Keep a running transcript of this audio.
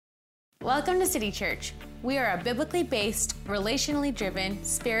Welcome to City Church. We are a biblically based, relationally driven,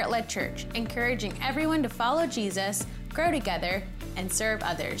 spirit-led church, encouraging everyone to follow Jesus, grow together, and serve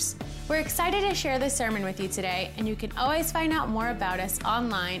others. We're excited to share this sermon with you today, and you can always find out more about us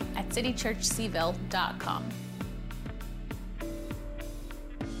online at citychurchcville.com.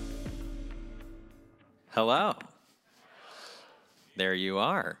 Hello. There you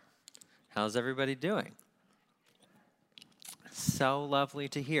are. How's everybody doing? So lovely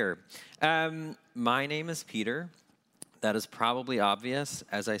to hear. My name is Peter. That is probably obvious.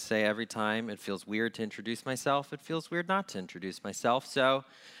 As I say every time, it feels weird to introduce myself. It feels weird not to introduce myself. So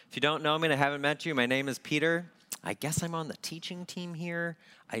if you don't know me and I haven't met you, my name is Peter. I guess I'm on the teaching team here.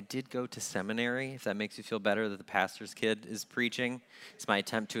 I did go to seminary, if that makes you feel better that the pastor's kid is preaching. It's my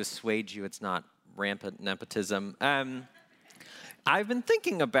attempt to assuage you. It's not rampant nepotism. I've been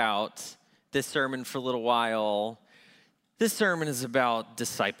thinking about this sermon for a little while. This sermon is about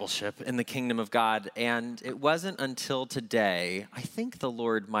discipleship in the kingdom of God, and it wasn't until today, I think the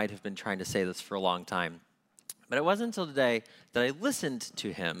Lord might have been trying to say this for a long time, but it wasn't until today that I listened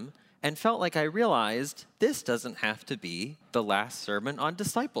to him and felt like I realized this doesn't have to be the last sermon on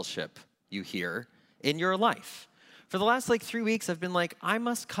discipleship you hear in your life. For the last 3 weeks, I've been like, I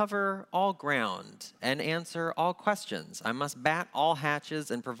must cover all ground and answer all questions. I must bat all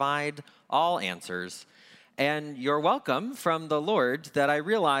hatches and provide all answers. And you're welcome from the Lord that I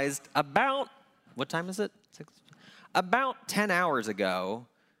realized about, what time is it? About 10 hours ago,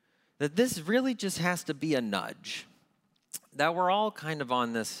 that this really just has to be a nudge. That we're all kind of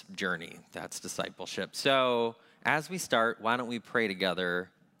on this journey, that's discipleship. So as we start, why don't we pray together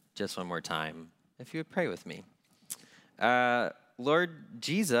just one more time, if you would pray with me. Lord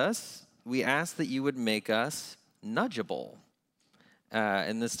Jesus, we ask that you would make us nudgeable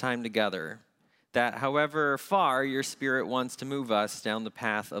in this time together. That however far your Spirit wants to move us down the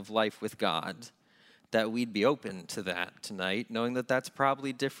path of life with God, that we'd be open to that tonight, knowing that that's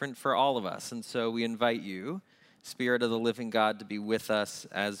probably different for all of us. And so we invite you, Spirit of the living God, to be with us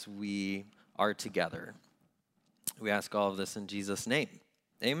as we are together. We ask all of this in Jesus' name.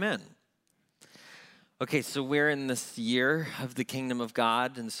 Amen. Okay, so we're in this year of the kingdom of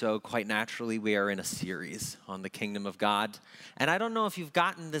God, and so quite naturally we are in a series on the kingdom of God. And I don't know if you've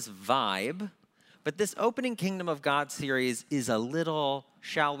gotten this vibe, but this opening Kingdom of God series is a little,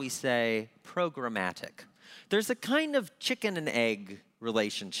 shall we say, programmatic. There's a kind of chicken and egg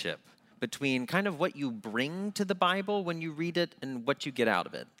relationship between kind of what you bring to the Bible when you read it and what you get out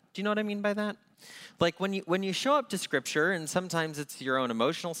of it. Do you know what I mean by that? Like when you show up to Scripture, and sometimes it's your own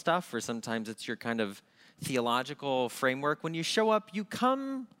emotional stuff, or sometimes it's your kind of theological framework. When you show up, you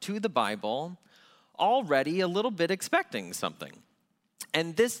come to the Bible already a little bit expecting something.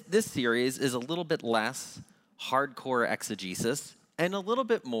 And this series is a little bit less hardcore exegesis and a little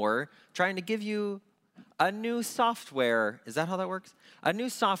bit more trying to give you a new software. Is that how that works? A new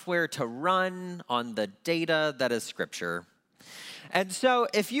software to run on the data that is Scripture. And so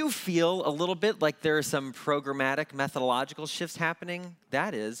if you feel a little bit like there are some programmatic methodological shifts happening,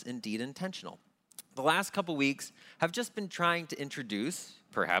 that is indeed intentional. The last couple weeks have just been trying to introduce,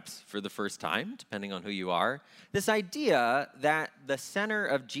 perhaps for the first time, depending on who you are, this idea that the center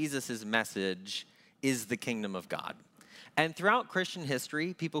of Jesus' message is the kingdom of God. And throughout Christian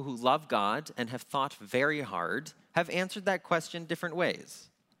history, people who love God and have thought very hard have answered that question different ways.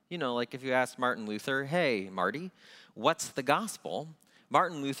 You know, like if you asked Martin Luther, hey, Marty, what's the gospel?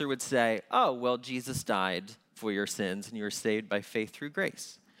 Martin Luther would say, oh, well, Jesus died for your sins and you were saved by faith through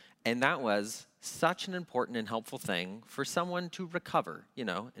grace. And that was such an important and helpful thing for someone to recover, in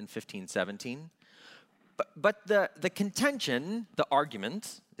 1517. But the contention, the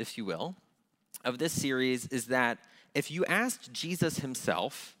argument, if you will, of this series is that if you asked Jesus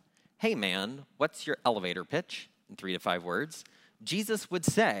himself, hey man, what's your elevator pitch in 3 to 5 words? Jesus would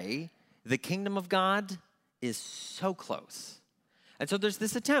say, the kingdom of God is so close. And so there's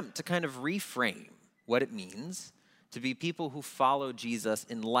this attempt to kind of reframe what it means to be people who follow Jesus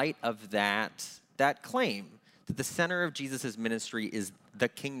in light of that claim that the center of Jesus' ministry is the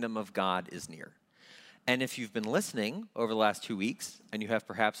kingdom of God is near. And if you've been listening over the last 2 weeks, and you have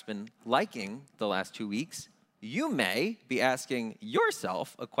perhaps been liking the last 2 weeks, you may be asking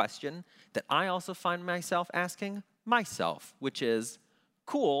yourself a question that I also find myself asking myself, which is,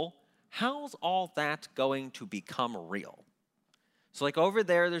 cool, how's all that going to become real? So over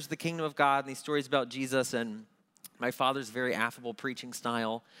there's the kingdom of God and these stories about Jesus and my father's very affable preaching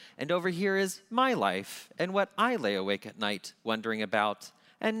style. And over here is my life and what I lay awake at night wondering about,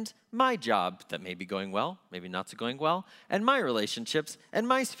 and my job that may be going well, maybe not so going well, and my relationships and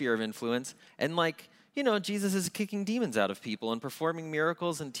my sphere of influence. And Jesus is kicking demons out of people and performing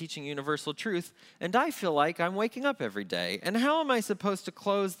miracles and teaching universal truth, and I feel like I'm waking up every day. And how am I supposed to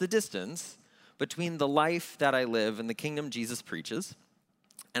close the distance between the life that I live and the kingdom Jesus preaches?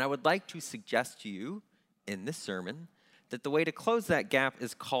 And I would like to suggest to you in this sermon that the way to close that gap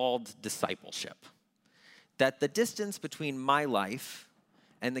is called discipleship. That the distance between my life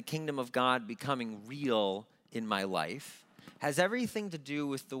and the kingdom of God becoming real in my life has everything to do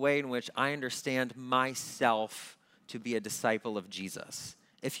with the way in which I understand myself to be a disciple of Jesus.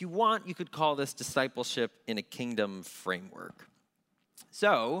 If you want, you could call this discipleship in a kingdom framework.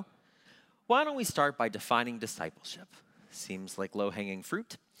 So, why don't we start by defining discipleship? Seems like low-hanging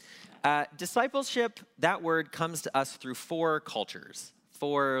fruit. Discipleship, that word comes to us through 4 cultures,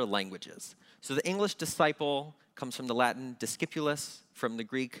 4 languages. So the English disciple comes from the Latin discipulus, from the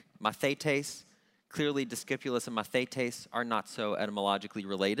Greek mathetes. Clearly, discipulus and mathetes are not so etymologically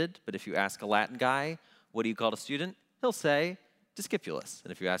related, but if you ask a Latin guy, what do you call a student? He'll say discipulus.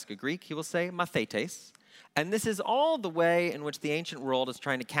 And if you ask a Greek, he will say mathetes. And this is all the way in which the ancient world is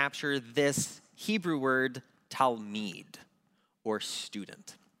trying to capture this Hebrew word talmid, or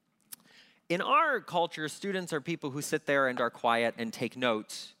student. In our culture, students are people who sit there and are quiet and take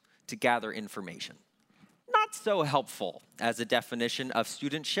notes to gather information. Not so helpful as a definition of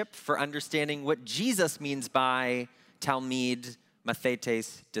studentship for understanding what Jesus means by talmid,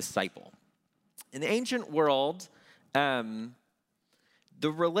 mathetes, disciple. In the ancient world, the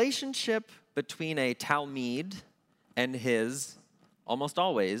relationship between a talmid and his, almost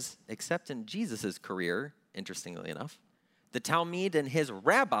always, except in Jesus' career, interestingly enough, the talmid and his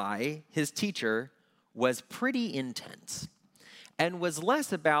rabbi, his teacher, was pretty intense and was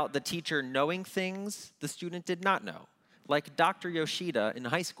less about the teacher knowing things the student did not know. Like Dr. Yoshida in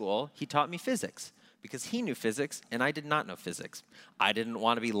high school, he taught me physics because he knew physics and I did not know physics. I didn't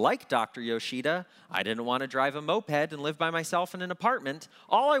want to be like Dr. Yoshida. I didn't want to drive a moped and live by myself in an apartment.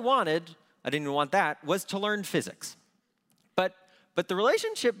 All I wanted, I didn't even want that, was to learn physics. But the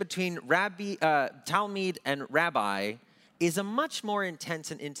relationship between talmid and rabbi is a much more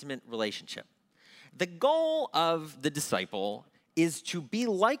intense and intimate relationship. The goal of the disciple is to be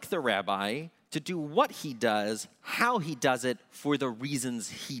like the rabbi, to do what he does, how he does it, for the reasons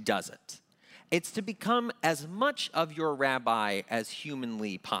he does it. It's to become as much of your rabbi as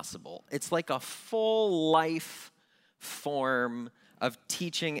humanly possible. It's like a full life form of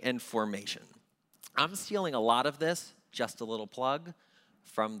teaching and formation. I'm stealing a lot of this, just a little plug,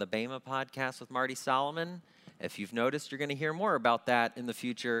 from the Bema podcast with Marty Solomon. If you've noticed, you're going to hear more about that in the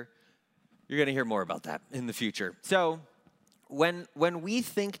future. So when we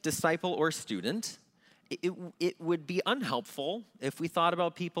think disciple or student, it would be unhelpful if we thought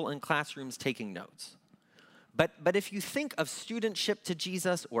about people in classrooms taking notes. But if you think of studentship to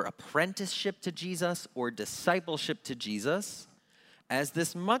Jesus or apprenticeship to Jesus or discipleship to Jesus as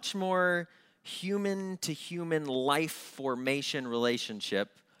this much more human-to-human life formation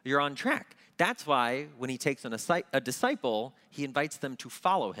relationship, you're on track. That's why when he takes on a disciple, he invites them to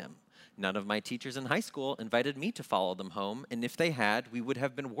follow him. None of my teachers in high school invited me to follow them home, and if they had, we would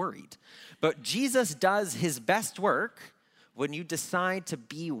have been worried. But Jesus does his best work when you decide to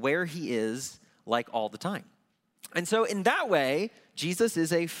be where he is, like all the time. And so in that way, Jesus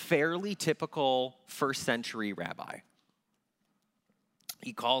is a fairly typical first century rabbi.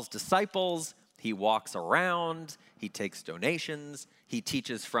 He calls disciples, he walks around, he takes donations, he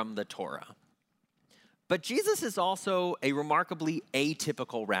teaches from the Torah. But Jesus is also a remarkably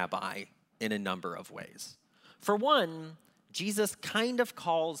atypical rabbi in a number of ways. For one, Jesus kind of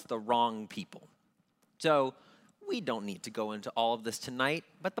calls the wrong people. So we don't need to go into all of this tonight,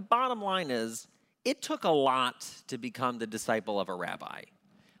 but the bottom line is, it took a lot to become the disciple of a rabbi.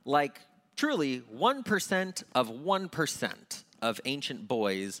 Like, truly, 1% of 1% of ancient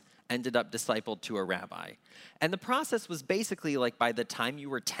boys ended up discipled to a rabbi. And the process was basically like by the time you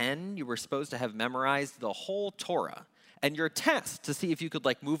were 10, you were supposed to have memorized the whole Torah. And your test to see if you could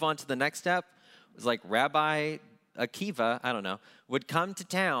like move on to the next step was like Rabbi Akiva, would come to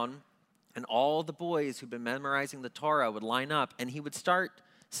town and all the boys who'd been memorizing the Torah would line up and he would start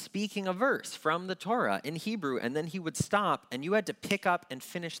speaking a verse from the Torah in Hebrew, and then he would stop and you had to pick up and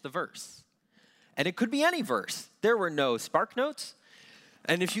finish the verse. And it could be any verse. There were no spark notes.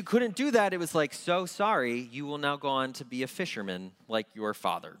 And if you couldn't do that, it was like, so sorry, you will now go on to be a fisherman like your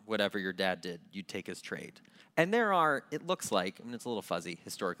father. Whatever your dad did, you'd take his trade. And it looks like, it's a little fuzzy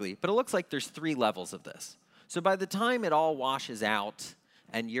historically, but it looks like there's 3 levels of this. So by the time it all washes out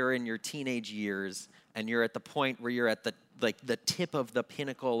and you're in your teenage years and you're at the point where you're at like the tip of the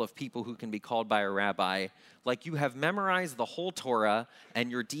pinnacle of people who can be called by a rabbi. Like you have memorized the whole Torah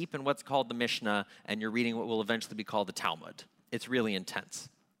and you're deep in what's called the Mishnah and you're reading what will eventually be called the Talmud. It's really intense.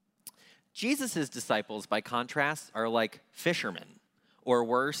 Jesus' disciples, by contrast, are like fishermen, or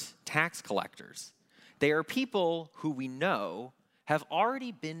worse, tax collectors. They are people who we know have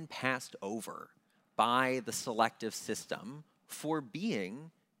already been passed over by the selective system for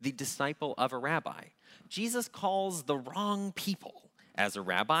being the disciple of a rabbi. Jesus calls the wrong people as a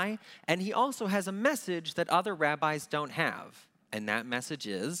rabbi, and he also has a message that other rabbis don't have. And that message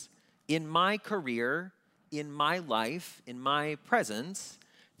is, in my career, in my life, in my presence,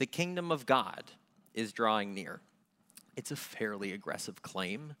 the kingdom of God is drawing near. It's a fairly aggressive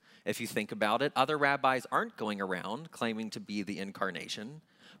claim, if you think about it. Other rabbis aren't going around claiming to be the incarnation.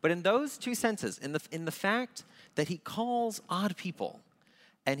 But in those two senses, in the fact that he calls odd people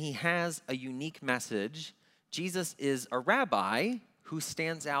and he has a unique message, Jesus is a rabbi who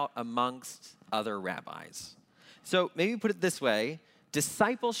stands out amongst other rabbis. So maybe put it this way,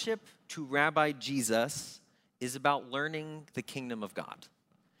 discipleship to Rabbi Jesus is about learning the kingdom of God.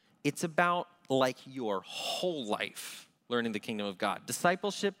 It's about like your whole life, learning the kingdom of God.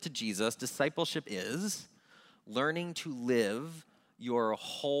 Discipleship to Jesus, discipleship is learning to live your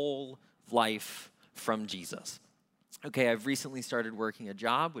whole life from Jesus. Okay, I've recently started working a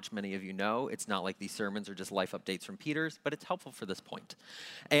job, which many of you know. It's not like these sermons are just life updates from Peters, but it's helpful for this point.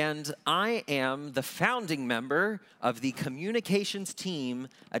 And I am the founding member of the communications team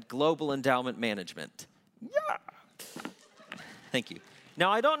at Global Endowment Management. Yeah. Thank you.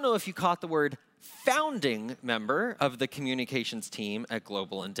 Now, I don't know if you caught the word founding member of the communications team at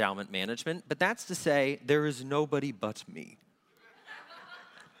Global Endowment Management, but that's to say there is nobody but me.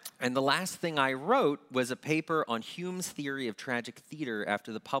 And the last thing I wrote was a paper on Hume's theory of tragic theater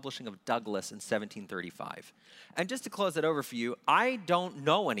after the publishing of Douglas in 1735. And just to close that over for you, I don't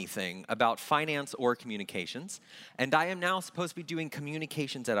know anything about finance or communications, and I am now supposed to be doing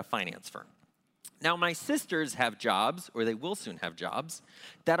communications at a finance firm. Now, my sisters have jobs, or they will soon have jobs,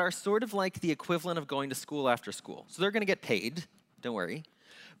 that are sort of like the equivalent of going to school after school. So they're going to get paid, don't worry.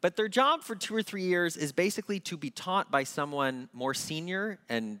 But their job for 2 or 3 years is basically to be taught by someone more senior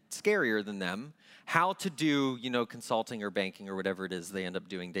and scarier than them how to do, consulting or banking or whatever it is they end up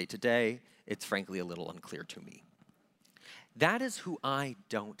doing day to day. It's frankly a little unclear to me. That is who I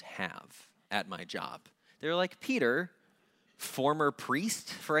don't have at my job. They're like, Peter, former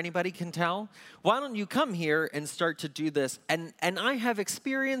priest, for anybody can tell, why don't you come here and start to do this? And I have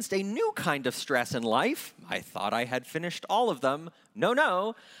experienced a new kind of stress in life. I thought I had finished all of them.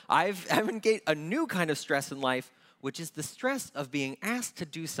 No, I've engaged a new kind of stress in life, which is the stress of being asked to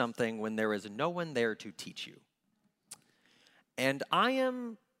do something when there is no one there to teach you. And I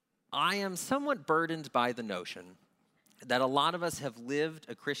am somewhat burdened by the notion that a lot of us have lived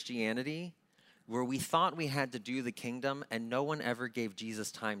a Christianity where we thought we had to do the kingdom and no one ever gave Jesus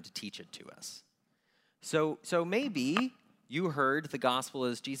time to teach it to us. So maybe you heard the gospel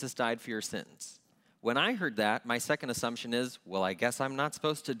is Jesus died for your sins. When I heard that, my second assumption is, well, I guess I'm not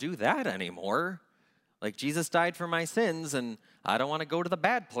supposed to do that anymore. Like, Jesus died for my sins, and I don't want to go to the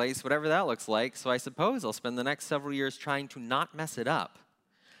bad place, whatever that looks like, so I suppose I'll spend the next several years trying to not mess it up.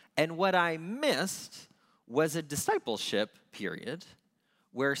 And what I missed was a discipleship period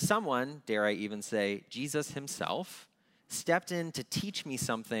where someone, dare I even say, Jesus himself, stepped in to teach me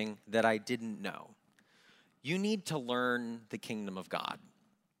something that I didn't know. You need to learn the kingdom of God.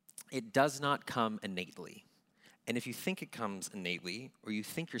 It does not come innately. And if you think it comes innately, or you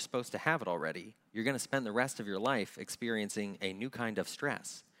think you're supposed to have it already, you're going to spend the rest of your life experiencing a new kind of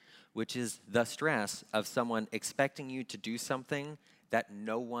stress, which is the stress of someone expecting you to do something that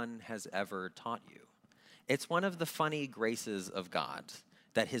no one has ever taught you. It's one of the funny graces of God,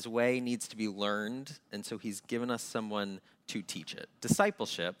 that his way needs to be learned, and so he's given us someone to teach it.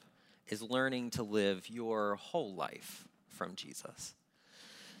 Discipleship is learning to live your whole life from Jesus.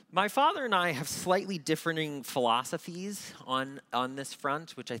 My father and I have slightly differing philosophies on this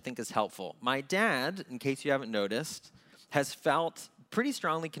front, which I think is helpful. My dad, in case you haven't noticed, has felt pretty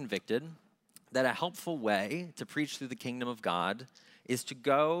strongly convicted that a helpful way to preach through the kingdom of God is to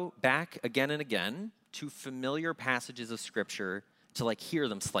go back again and again to familiar passages of Scripture to hear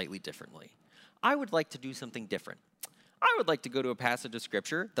them slightly differently. I would like to do something different. I would like to go to a passage of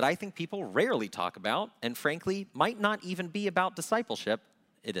Scripture that I think people rarely talk about, and frankly, might not even be about discipleship.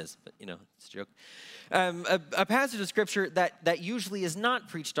 It is, but it's a joke. A passage of Scripture that usually is not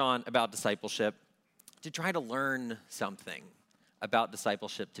preached on about discipleship, to try to learn something about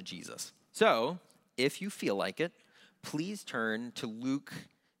discipleship to Jesus. So, if you feel like it, please turn to Luke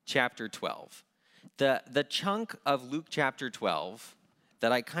chapter 12. The chunk of Luke chapter 12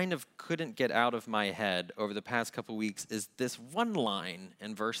 that I kind of couldn't get out of my head over the past couple weeks is this one line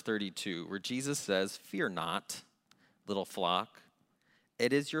in verse 32 where Jesus says, "Fear not, little flock.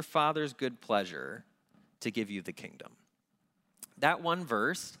 It is your Father's good pleasure to give you the kingdom." That one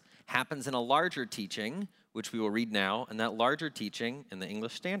verse happens in a larger teaching, which we will read now, and that larger teaching in the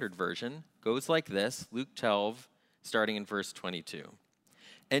English Standard Version goes like this, Luke 12, starting in verse 22.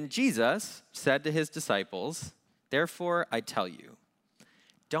 "And Jesus said to his disciples, 'Therefore I tell you,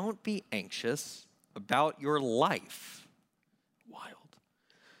 don't be anxious about your life,'" wild,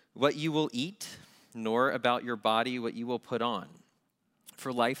 "'what you will eat, nor about your body what you will put on.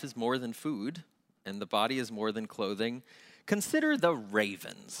 For life is more than food, and the body is more than clothing. Consider the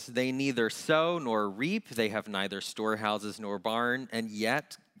ravens. They neither sow nor reap. They have neither storehouses nor barn, and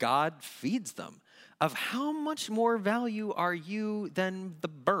yet God feeds them. Of how much more value are you than the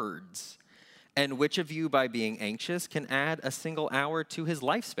birds? And which of you, by being anxious, can add a single hour to his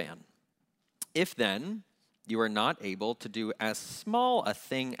lifespan? If then you are not able to do as small a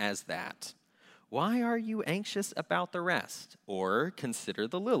thing as that, why are you anxious about the rest? Or consider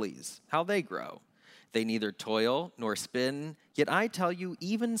the lilies, how they grow. They neither toil nor spin, yet I tell you,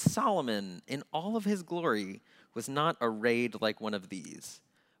 even Solomon in all of his glory was not arrayed like one of these.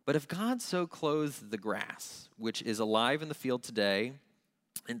 But if God so clothes the grass, which is alive in the field today,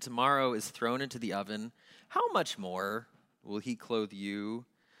 and tomorrow is thrown into the oven, how much more will he clothe you,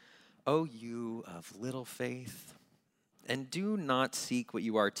 O you of little faith? And do not seek what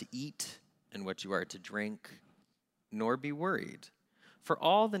you are to eat and what you are to drink, nor be worried. For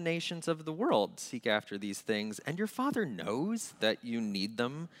all the nations of the world seek after these things, and your Father knows that you need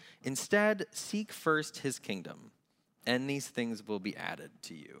them. Instead, seek first his kingdom, and these things will be added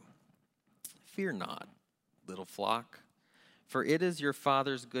to you. Fear not, little flock, for it is your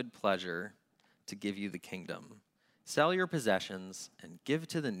Father's good pleasure to give you the kingdom. Sell your possessions and give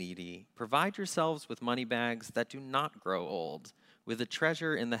to the needy. Provide yourselves with money bags that do not grow old, with a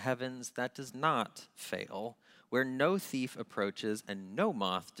treasure in the heavens that does not fail, where no thief approaches and no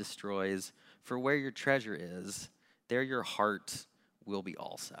moth destroys. For where your treasure is, there your heart will be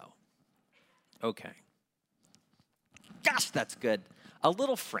also." Okay. Gosh, that's good. A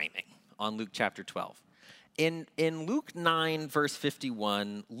little framing on Luke chapter 12. In Luke 9, verse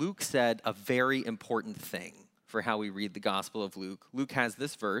 51, Luke said a very important thing for how we read the Gospel of Luke. Luke has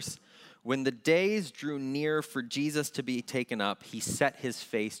this verse: "When the days drew near for Jesus to be taken up, he set his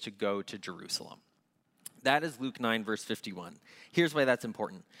face to go to Jerusalem." That is Luke 9, verse 51. Here's why that's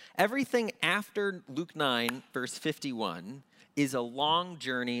important. Everything after Luke 9, verse 51, is a long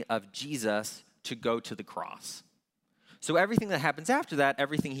journey of Jesus to go to the cross. So everything that happens after that,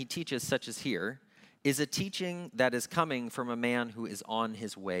 everything he teaches, such as here, is a teaching that is coming from a man who is on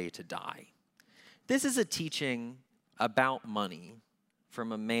his way to die. This is a teaching about money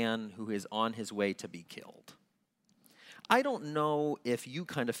from a man who is on his way to be killed. I don't know if you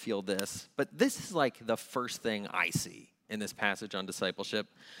kind of feel this, but this is like the first thing I see in this passage on discipleship.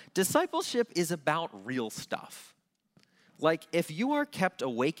 Discipleship is about real stuff. Like, if you are kept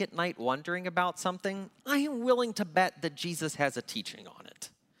awake at night wondering about something, I am willing to bet that Jesus has a teaching on it.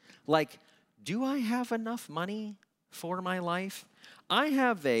 Like, do I have enough money for my life? I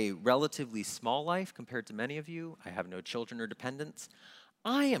have a relatively small life compared to many of you. I have no children or dependents.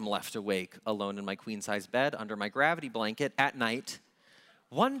 I am left awake alone in my queen-size bed under my gravity blanket at night,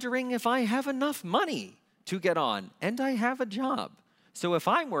 wondering if I have enough money to get on, and I have a job. So if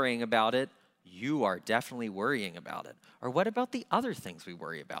I'm worrying about it, you are definitely worrying about it. Or what about the other things we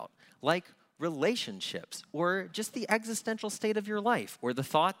worry about, like relationships, or just the existential state of your life, or the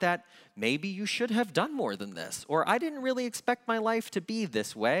thought that maybe you should have done more than this, or I didn't really expect my life to be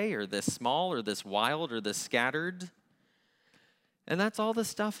this way, or this small, or this wild, or this scattered. And that's all the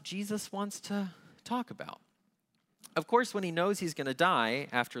stuff Jesus wants to talk about. Of course, when he knows he's going to die,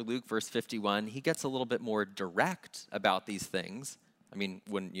 after Luke verse 51, he gets a little bit more direct about these things. I mean,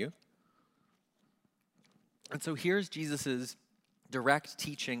 wouldn't you? And so here's Jesus's direct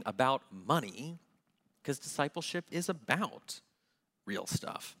teaching about money, because discipleship is about real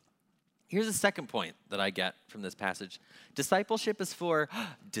stuff. Here's a second point that I get from this passage. Discipleship is for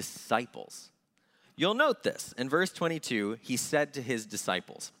disciples. You'll note this. In verse 22, he said to his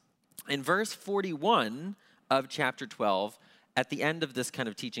disciples. In verse 41 of chapter 12, at the end of this kind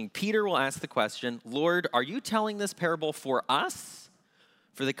of teaching, Peter will ask the question, "Lord, are you telling this parable for us,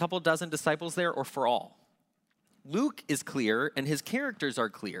 for the couple dozen disciples there, or for all?" Luke is clear, and his characters are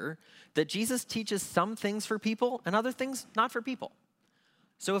clear, that Jesus teaches some things for people and other things not for people.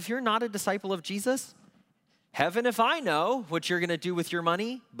 So if you're not a disciple of Jesus, Heaven if I know what you're going to do with your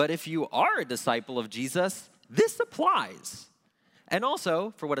money, but if you are a disciple of Jesus, this applies. And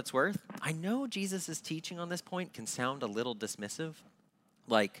also, for what it's worth, I know Jesus' teaching on this point can sound a little dismissive.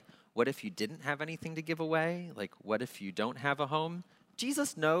 Like, what if you didn't have anything to give away? Like, what if you don't have a home?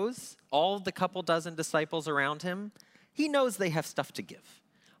 Jesus knows all the couple dozen disciples around him. He knows they have stuff to give.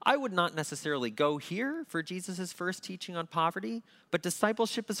 I would not necessarily go here for Jesus' first teaching on poverty, but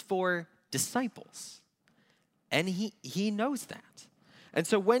discipleship is for disciples. And he knows that. And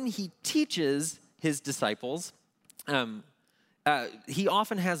so when he teaches his disciples, he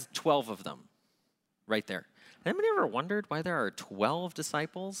often has 12 of them right there. Anybody ever wondered why there are 12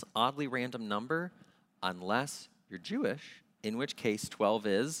 disciples, oddly random number, unless you're Jewish, in which case 12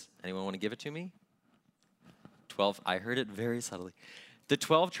 is, anyone want to give it to me? 12, I heard it very subtly. The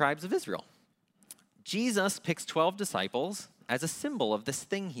 12 tribes of Israel. Jesus picks 12 disciples as a symbol of this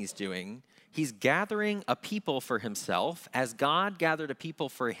thing he's doing. He's gathering a people for himself as God gathered a people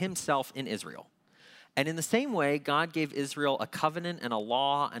for himself in Israel. And in the same way, God gave Israel a covenant and a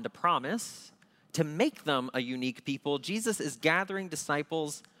law and a promise to make them a unique people. Jesus is gathering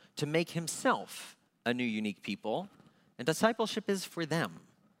disciples to make himself a new unique people. And discipleship is for them.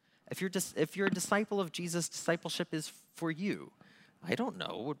 If you're a disciple of Jesus, discipleship is for you. I don't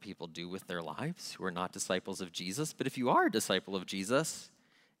know what people do with their lives who are not disciples of Jesus, but if you are a disciple of Jesus,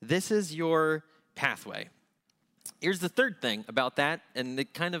 this is your pathway. Here's the third thing about that, and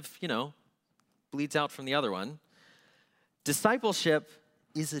it kind of, bleeds out from the other one. Discipleship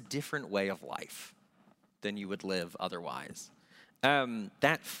is a different way of life than you would live otherwise.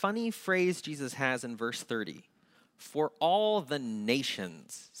 That funny phrase Jesus has in verse 30, for all the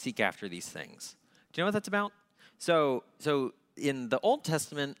nations seek after these things. Do you know what that's about? So in the Old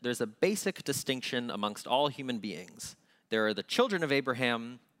Testament, there's a basic distinction amongst all human beings. There are the children of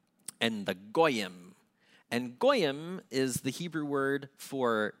Abraham and the Goyim. And Goyim is the Hebrew word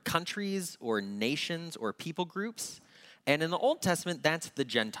for countries or nations or people groups. And in the Old Testament, that's the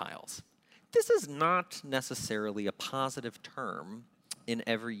Gentiles. This is not necessarily a positive term in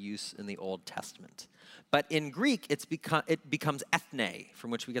every use in the Old Testament. But in Greek, it becomes ethne,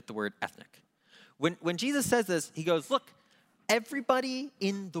 from which we get the word ethnic. When Jesus says this, he goes, look, everybody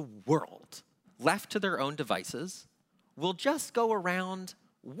in the world, left to their own devices, will just go around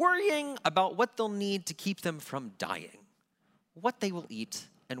worrying about what they'll need to keep them from dying, what they will eat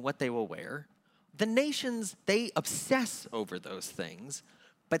and what they will wear. The nations, they obsess over those things,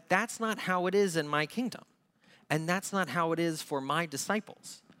 but that's not how it is in my kingdom. And that's not how it is for my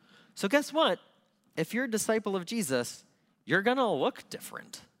disciples. So guess what? If you're a disciple of Jesus, you're going to look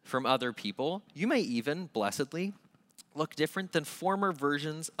different from other people. You may even, blessedly, look different than former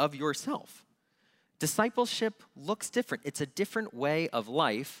versions of yourself. Discipleship looks different. It's a different way of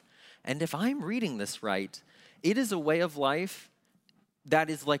life. And if I'm reading this right, it is a way of life that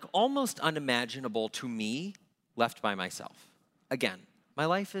is like almost unimaginable to me left by myself. Again, my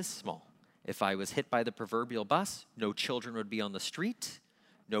life is small. If I was hit by the proverbial bus, no children would be on the street,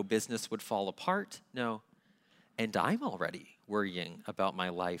 no business would fall apart, no. And I'm already worrying about my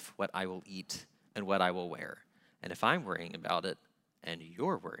life, what I will eat and what I will wear. And if I'm worrying about it and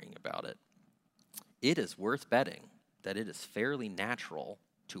you're worrying about it, it is worth betting that it is fairly natural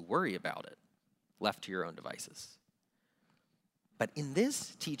to worry about it, left to your own devices. But in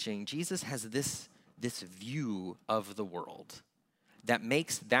this teaching, Jesus has this view of the world that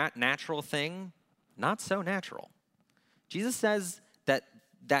makes that natural thing not so natural. Jesus says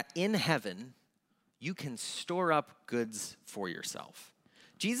that in heaven, you can store up goods for yourself.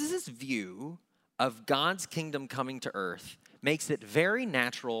 Jesus' view of God's kingdom coming to earth makes it very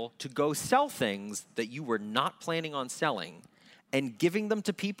natural to go sell things that you were not planning on selling and giving them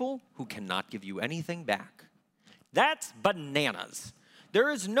to people who cannot give you anything back. That's bananas.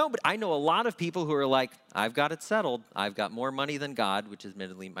 I know a lot of people who are like, I've got it settled. I've got more money than God, which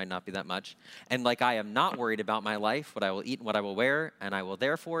admittedly might not be that much. And like, I am not worried about my life, what I will eat and what I will wear, and I will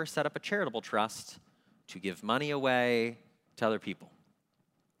therefore set up a charitable trust to give money away to other people.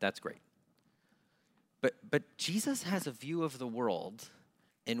 That's great. But Jesus has a view of the world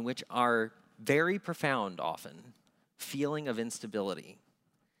in which our very profound, often, feeling of instability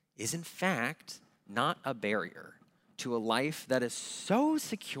is in fact not a barrier to a life that is so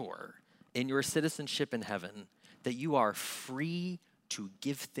secure in your citizenship in heaven that you are free to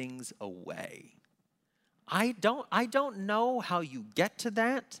give things away. I don't know how you get to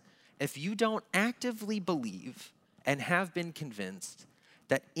that if you don't actively believe and have been convinced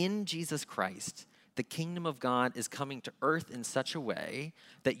that in Jesus Christ, the kingdom of God is coming to earth in such a way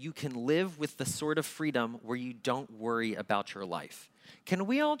that you can live with the sort of freedom where you don't worry about your life. Can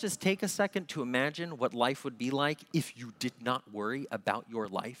we all just take a second to imagine what life would be like if you did not worry about your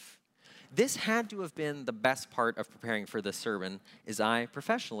life? This had to have been the best part of preparing for this sermon, as I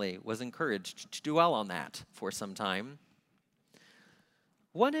professionally was encouraged to dwell on that for some time.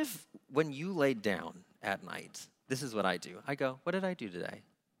 What if when you laid down at night, this is what I do. I go, what did I do today?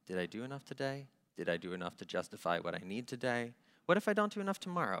 Did I do enough today? Did I do enough to justify what I need today? What if I don't do enough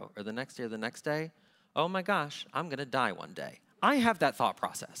tomorrow or the next day or the next day? Oh my gosh, I'm going to die one day. I have that thought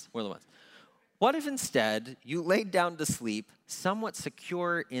process. We're the ones. What if instead you laid down to sleep somewhat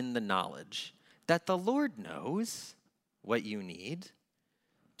secure in the knowledge that the Lord knows what you need?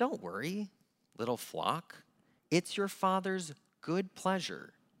 Don't worry, little flock. It's your Father's good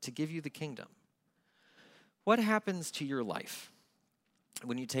pleasure to give you the kingdom. What happens to your life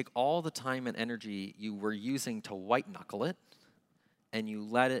when you take all the time and energy you were using to white knuckle it and you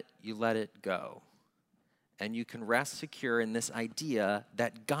let it go? And you can rest secure in this idea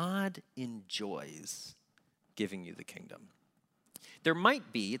that God enjoys giving you the kingdom. There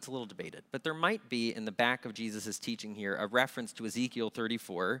might be, it's a little debated, but there might be in the back of Jesus' teaching here a reference to Ezekiel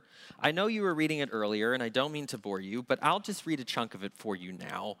 34. I know you were reading it earlier, and I don't mean to bore you, but I'll just read a chunk of it for you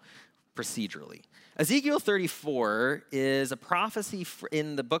now, procedurally. Ezekiel 34 is a prophecy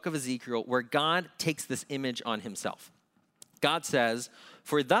in the book of Ezekiel where God takes this image on himself. God says,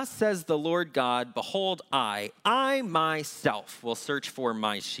 "For thus says the Lord God, behold, I myself will search for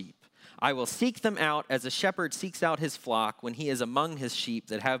my sheep. I will seek them out as a shepherd seeks out his flock when he is among his sheep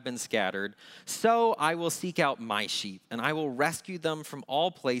that have been scattered. So I will seek out my sheep, and I will rescue them from all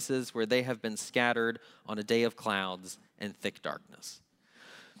places where they have been scattered on a day of clouds and thick darkness."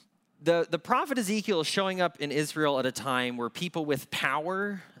 The prophet Ezekiel is showing up in Israel at a time where people with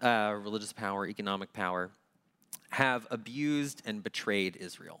power, religious power, economic power, have abused and betrayed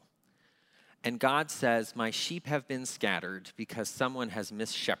Israel. And God says, my sheep have been scattered because someone has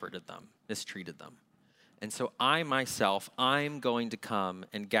misshepherded them, mistreated them. And so I myself, I'm going to come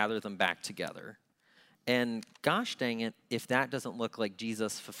and gather them back together. And gosh dang it, if that doesn't look like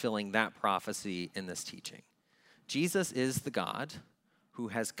Jesus fulfilling that prophecy in this teaching. Jesus is the God who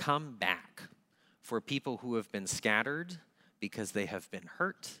has come back for people who have been scattered because they have been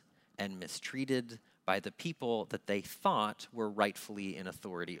hurt and mistreated by the people that they thought were rightfully in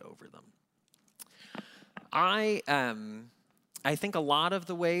authority over them. I think a lot of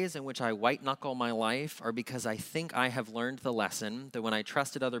the ways in which I white-knuckle my life are because I think I have learned the lesson that when I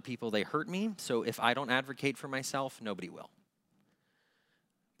trusted other people, they hurt me. So if I don't advocate for myself, nobody will.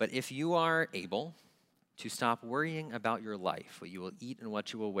 But if you are able to stop worrying about your life, what you will eat and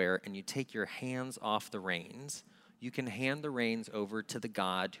what you will wear, and you take your hands off the reins, you can hand the reins over to the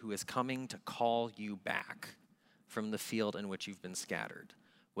God who is coming to call you back from the field in which you've been scattered.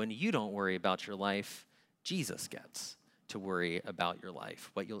 When you don't worry about your life, Jesus gets to worry about your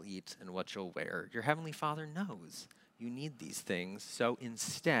life, what you'll eat and what you'll wear. Your Heavenly Father knows you need these things, so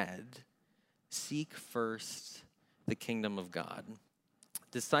instead, seek first the kingdom of God.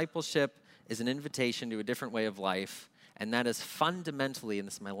 Discipleship is an invitation to a different way of life. And that is fundamentally, and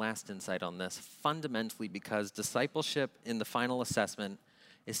this is my last insight on this, fundamentally because discipleship in the final assessment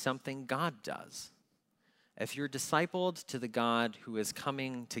is something God does. If you're discipled to the God who is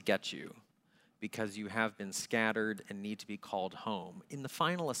coming to get you because you have been scattered and need to be called home, in the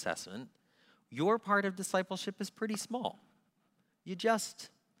final assessment, your part of discipleship is pretty small. You just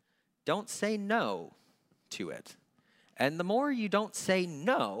don't say no to it. And the more you don't say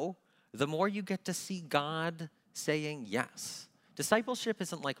no, the more you get to see God saying yes. Discipleship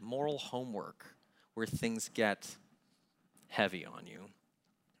isn't like moral homework where things get heavy on you.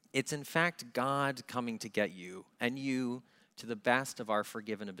 It's in fact God coming to get you, and you, to the best of our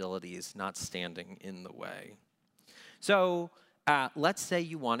forgiven abilities, not standing in the way. So let's say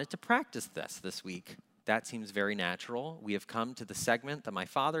you wanted to practice this week. That seems very natural. We have come to the segment that my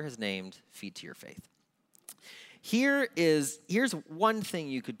father has named Feed to Your Faith. Here's one thing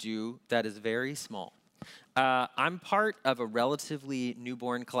you could do that is very small. I'm part of a relatively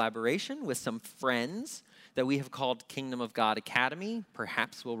newborn collaboration with some friends that we have called Kingdom of God Academy.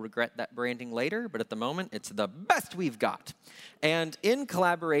 Perhaps we'll regret that branding later, but at the moment, it's the best we've got. And in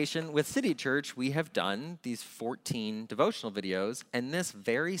collaboration with City Church, we have done these 14 devotional videos and this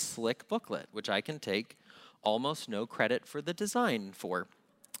very slick booklet, which I can take almost no credit for the design for.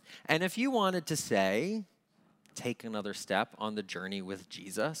 And if you wanted to say, take another step on the journey with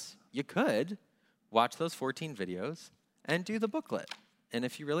Jesus, you could watch those 14 videos and do the booklet. And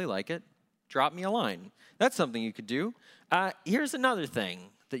if you really like it, drop me a line. That's something you could do. Here's another thing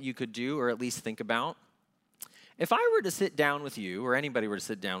that you could do, or at least think about. If I were to sit down with you, or anybody were to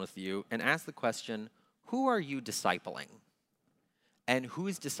sit down with you, and ask the question, who are you discipling? and who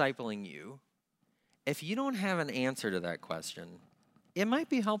is discipling you, if you don't have an answer to that question, it might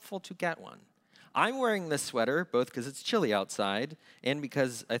be helpful to get one. I'm wearing this sweater both because it's chilly outside and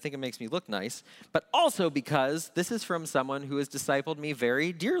because I think it makes me look nice, but also because this is from someone who has discipled me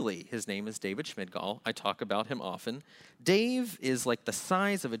very dearly. His name is David Schmidgall. I talk about him often. Dave is like the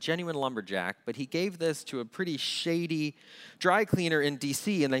size of a genuine lumberjack, but he gave this to a pretty shady dry cleaner in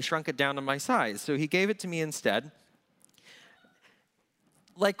DC, and they shrunk it down to my size. So he gave it to me instead.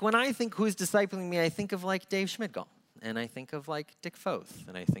 Like when I think who's discipling me, I think of like Dave Schmidgall. And I think of like Dick Foth,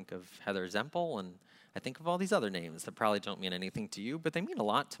 and I think of Heather Zempel, and I think of all these other names that probably don't mean anything to you, but they mean a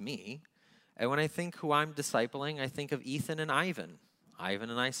lot to me. And when I think who I'm discipling, I think of Ethan and Ivan. Ivan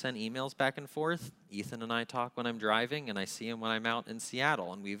and I send emails back and forth. Ethan and I talk when I'm driving, and I see him when I'm out in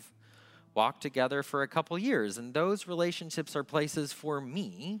Seattle. And we've walked together for a couple years. And those relationships are places for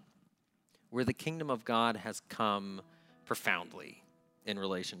me where the kingdom of God has come profoundly in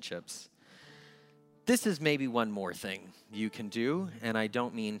relationships. This is maybe one more thing you can do, and I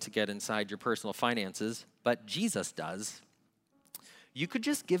don't mean to get inside your personal finances, but Jesus does. You could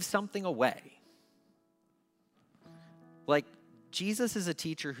just give something away. Like, Jesus is a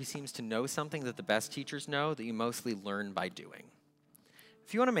teacher who seems to know something that the best teachers know that you mostly learn by doing.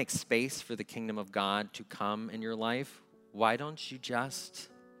 If you want to make space for the kingdom of God to come in your life, why don't you just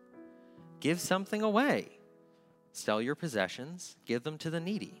give something away? Sell your possessions, give them to the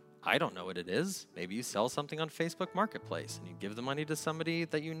needy. I don't know what it is. Maybe you sell something on Facebook Marketplace and you give the money to somebody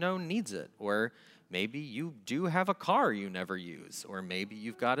that you know needs it. Or maybe you do have a car you never use. Or maybe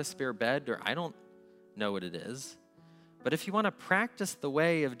you've got a spare bed, or I don't know what it is. But if you want to practice the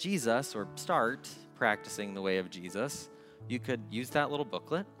way of Jesus, or start practicing the way of Jesus, you could use that little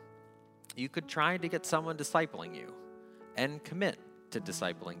booklet. You could try to get someone discipling you and commit to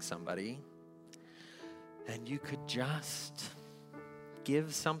discipling somebody. And you could just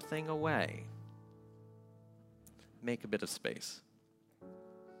give something away. Make a bit of space.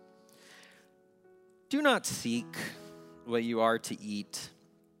 Do not seek what you are to eat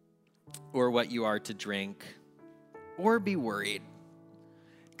or what you are to drink, or be worried,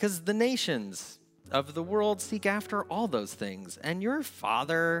 because the nations of the world seek after all those things, and your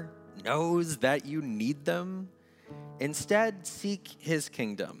Father knows that you need them. Instead, seek his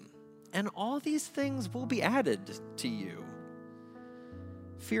kingdom, and all these things will be added to you.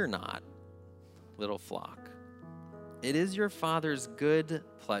 Fear not, little flock. It is your Father's good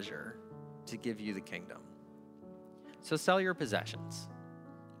pleasure to give you the kingdom. So sell your possessions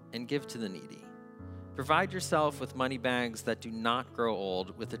and give to the needy. Provide yourself with money bags that do not grow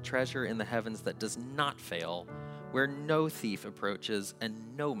old, with a treasure in the heavens that does not fail, where no thief approaches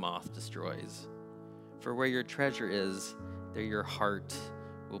and no moth destroys. For where your treasure is, there your heart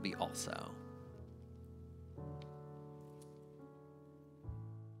will be also.